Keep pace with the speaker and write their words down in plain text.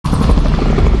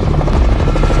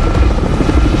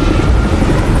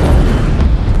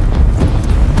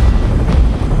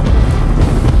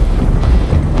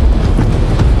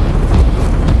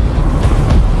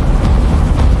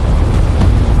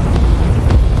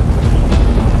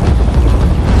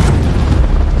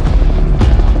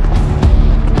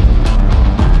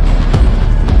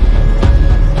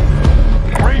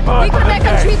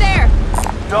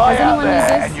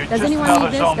Does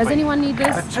anyone need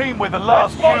this? The team with the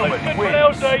last human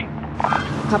wins.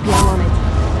 Copy, I'm on it.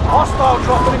 Hostile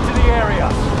dropping into the area.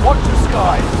 Watch the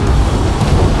skies.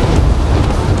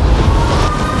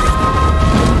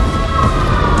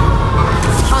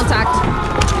 Contact.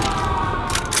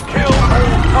 Kill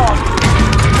all targets.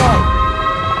 Go.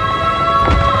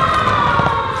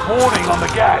 Warning on the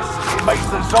gas. It makes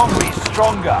the zombies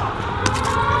stronger.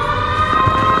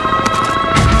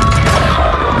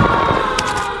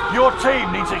 Your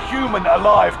team needs a human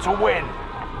alive to win.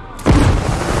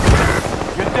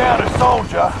 You're down a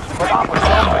soldier, but up a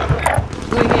zombie.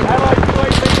 Allied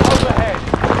UAV overhead.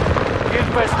 The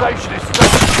infestation is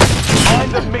still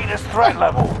behind the meter's threat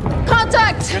level.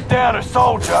 Contact! You're down a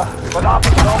soldier, but up a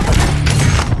zombie.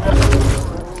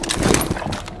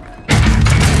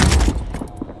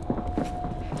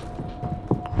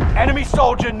 Enemy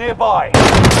soldier nearby.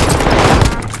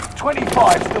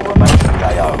 25 still remain in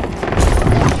KO.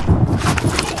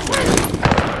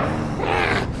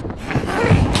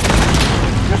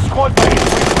 Your squad mate is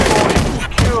redeployed,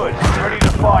 secured, ready to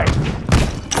fight.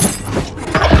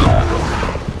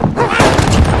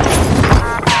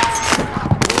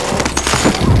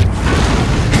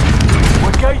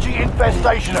 We're gauging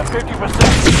infestation at 50%. The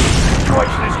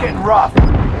situation is getting rough.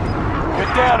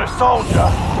 You're down a soldier,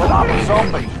 but up a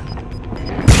zombie.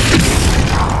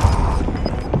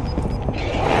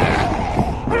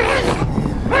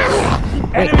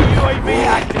 Enemy UAV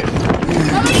active.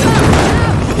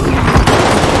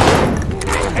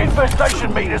 Infestation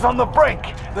meters on the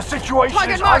brink. The situation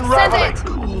is unraveling.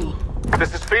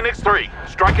 This is Phoenix 3.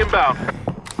 Strike inbound.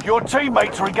 Your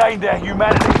teammates regained their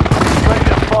humanity. Ready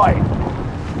to fight.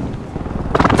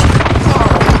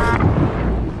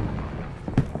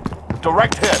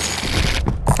 Direct hit.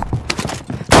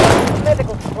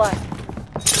 Medical supply.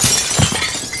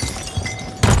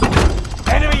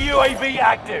 Enemy UAV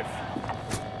active.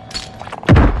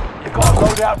 You got a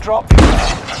loadout drop?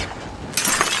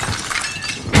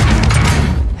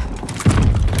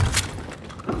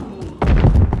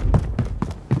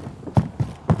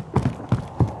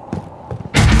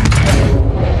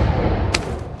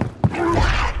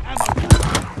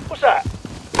 What's that?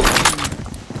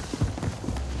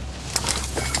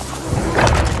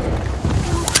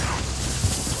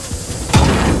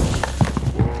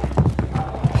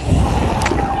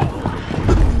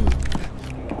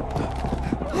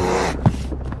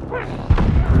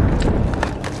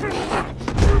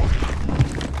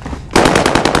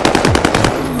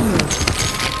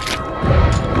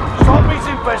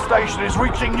 Infestation is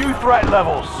reaching new threat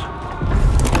levels.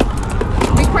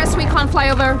 Request recon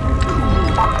flyover.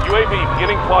 UAV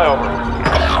beginning flyover.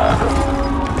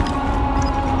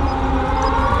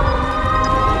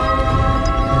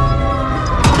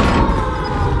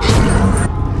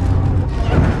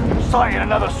 Sighting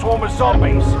another swarm of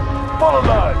zombies. Full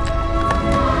alert.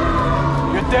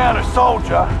 You're down a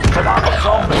soldier, but up a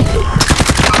zombie.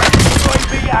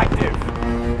 UAV active.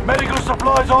 Medical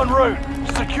supplies en route.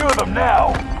 Secure them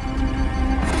now.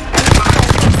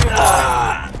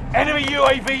 Enemy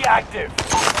UAV active.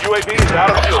 UAV is out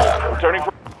of fuel. Returning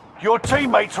for... Your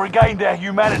teammates regained their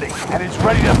humanity and is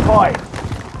ready to fight.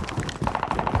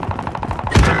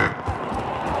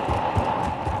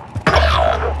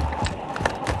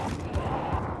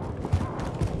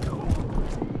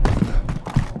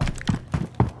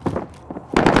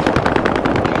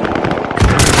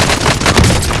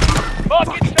 Your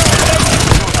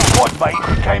squad mate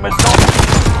became a zombie.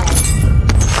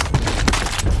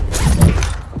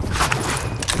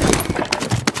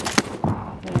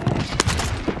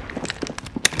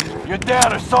 You're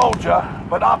down a soldier,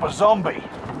 but up a zombie.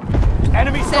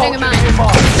 Enemy soldier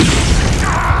nearby.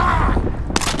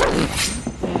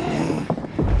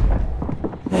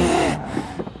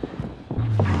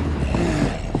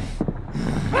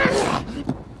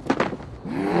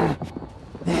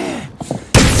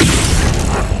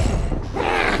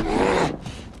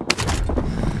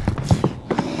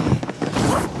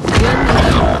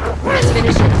 Let's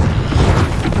finish it.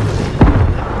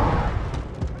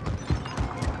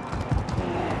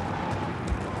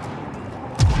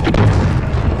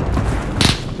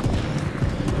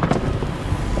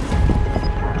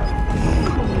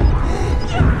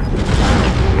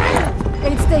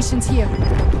 Stations here.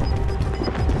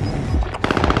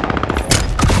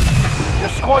 Your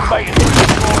squad mate is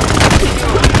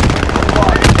destroyed.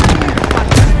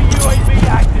 Enemy UAV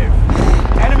active.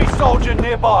 Enemy soldier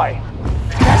nearby.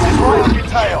 Gas is right on your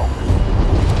tail.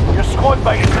 Your squad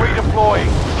mate is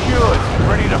redeploying. Secured,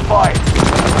 ready to fight.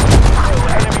 Kill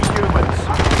enemy humans.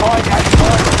 Find and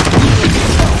target.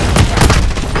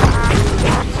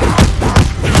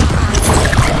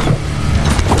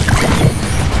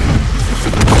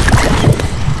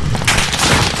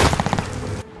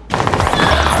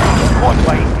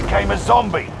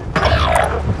 zombie.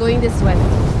 Going this way.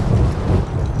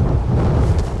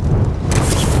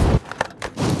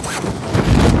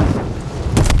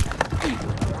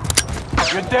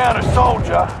 You're down a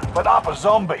soldier, but up a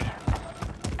zombie.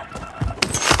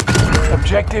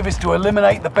 Objective is to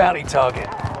eliminate the bounty target.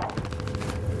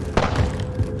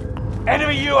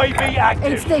 Enemy UAV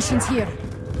active. Aid stations here.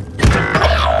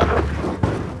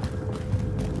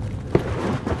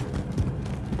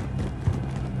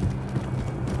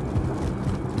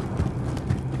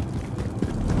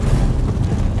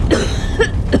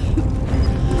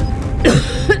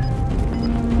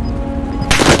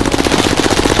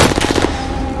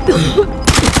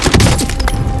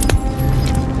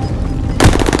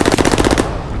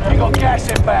 You got gas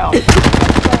inbound.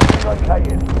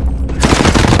 Located.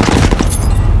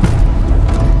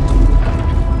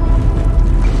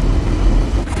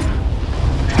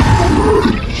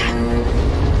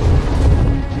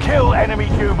 Kill enemy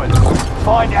humans.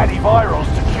 Find antivirals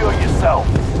to cure yourself.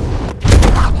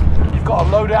 You've got a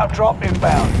loadout drop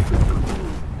inbound.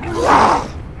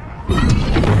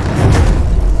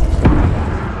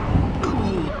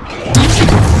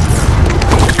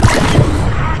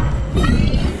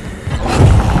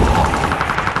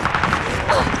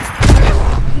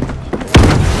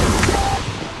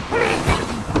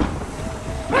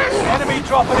 Enemy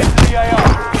dropping into the AR.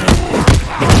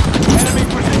 Enemy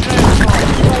precision airstrike.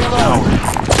 Stay low.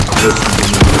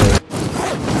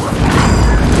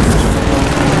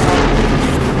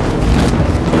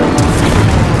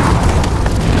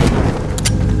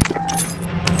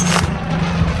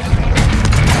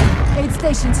 Aid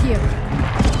stations here.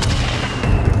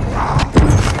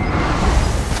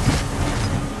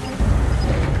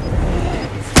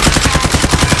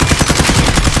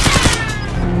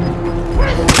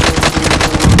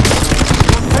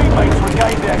 Teammates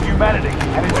regained their humanity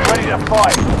and is ready to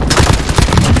fight.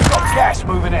 You've got gas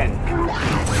moving in.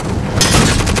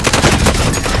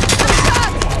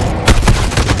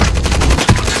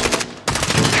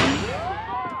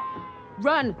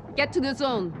 Run! Get to the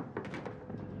zone.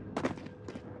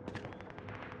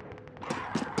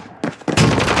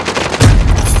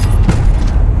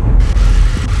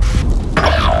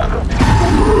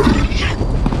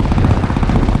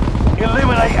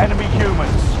 Eliminate enemy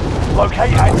humans.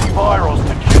 Locate antivirals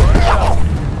to cure yourself.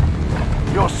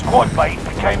 Your squad mate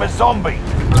became a zombie.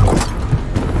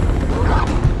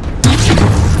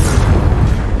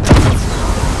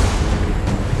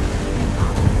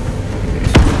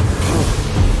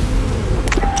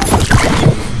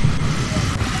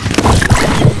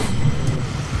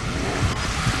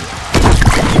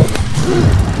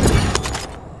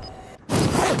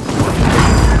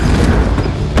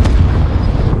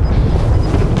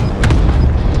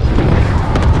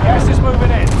 Gas is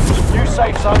moving in. New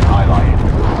safe zone highlighted.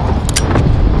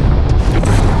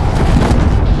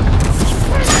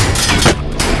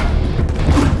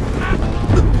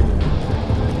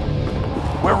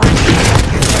 We're reaching the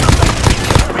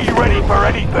Be ready for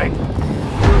anything.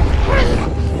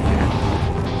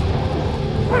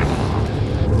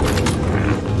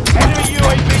 Enemy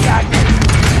UAV active.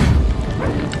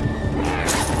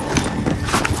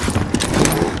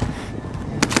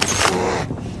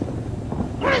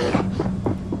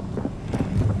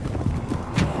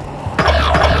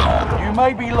 You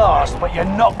may be last, but you're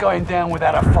not going down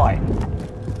without a fight.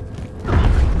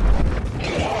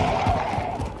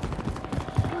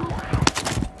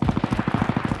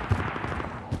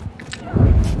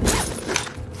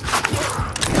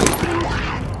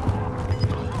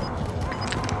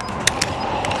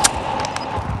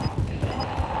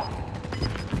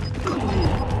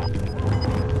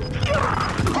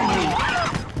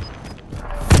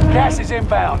 Gas is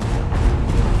inbound.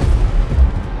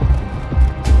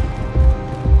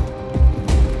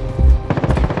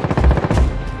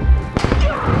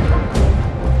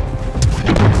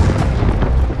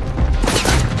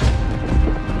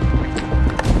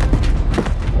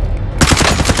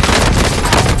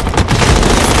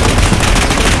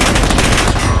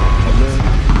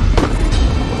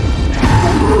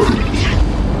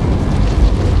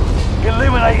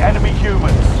 Eliminate enemy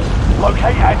humans.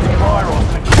 Locate antivirals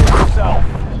to cure yourself.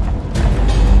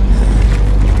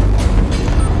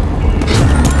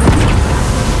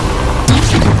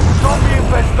 Zombie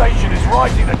infestation is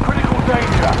rising to critical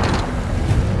danger.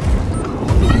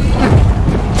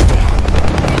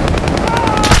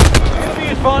 Enemy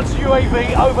advanced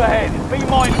UAV overhead. Be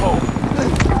mindful.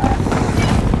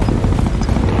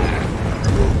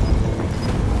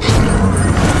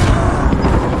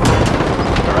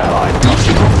 Your allies got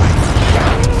zombies.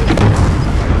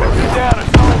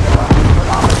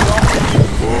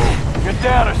 You're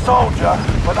down a soldier,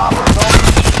 but up a zombie.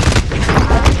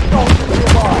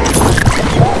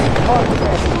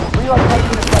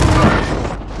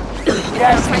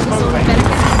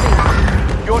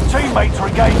 teammates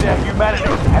regained their humanity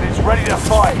and is ready to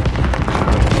fight.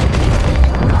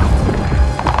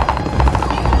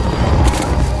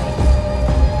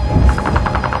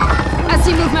 I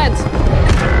see movement.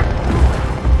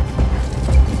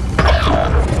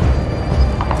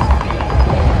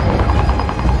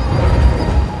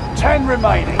 10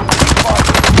 remaining.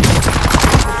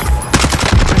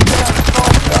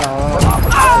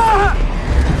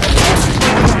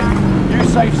 New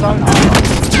safe zone.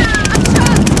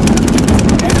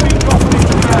 Enemy dropping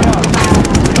into the AO.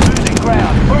 Losing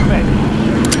ground. Move it.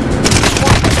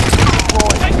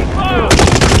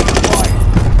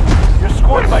 Your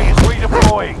squad mate is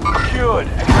redeploying. Cured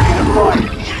and ready to fight.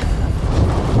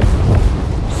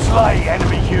 Slay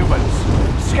enemy humans.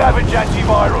 Scavenge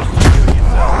antivirals to shoot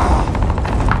yourself.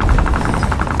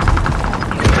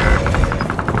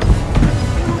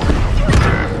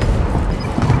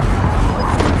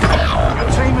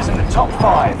 Top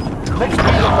 5. Let's be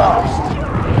the last.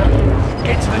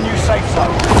 Get to the new safe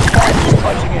zone. Gas is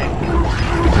closing in.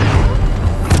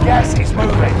 Gas is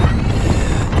moving.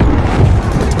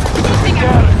 You're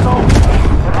down a soldier,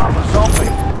 but I'm a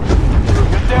zombie.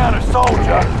 You're down a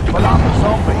soldier, but I'm a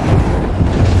zombie.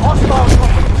 Hostiles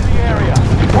dropping into the area.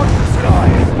 Watch the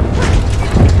skies.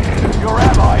 Your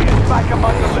ally is back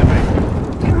among the living.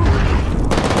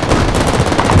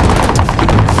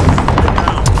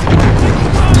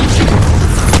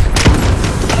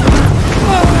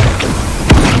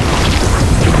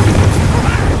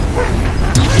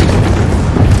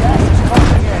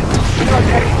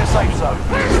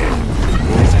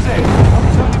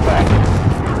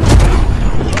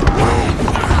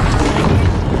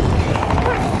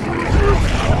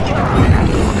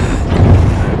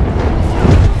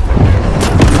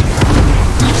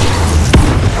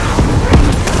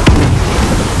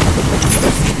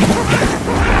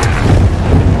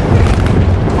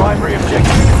 Primary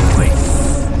objective complete.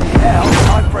 Now,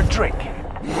 time for a drink.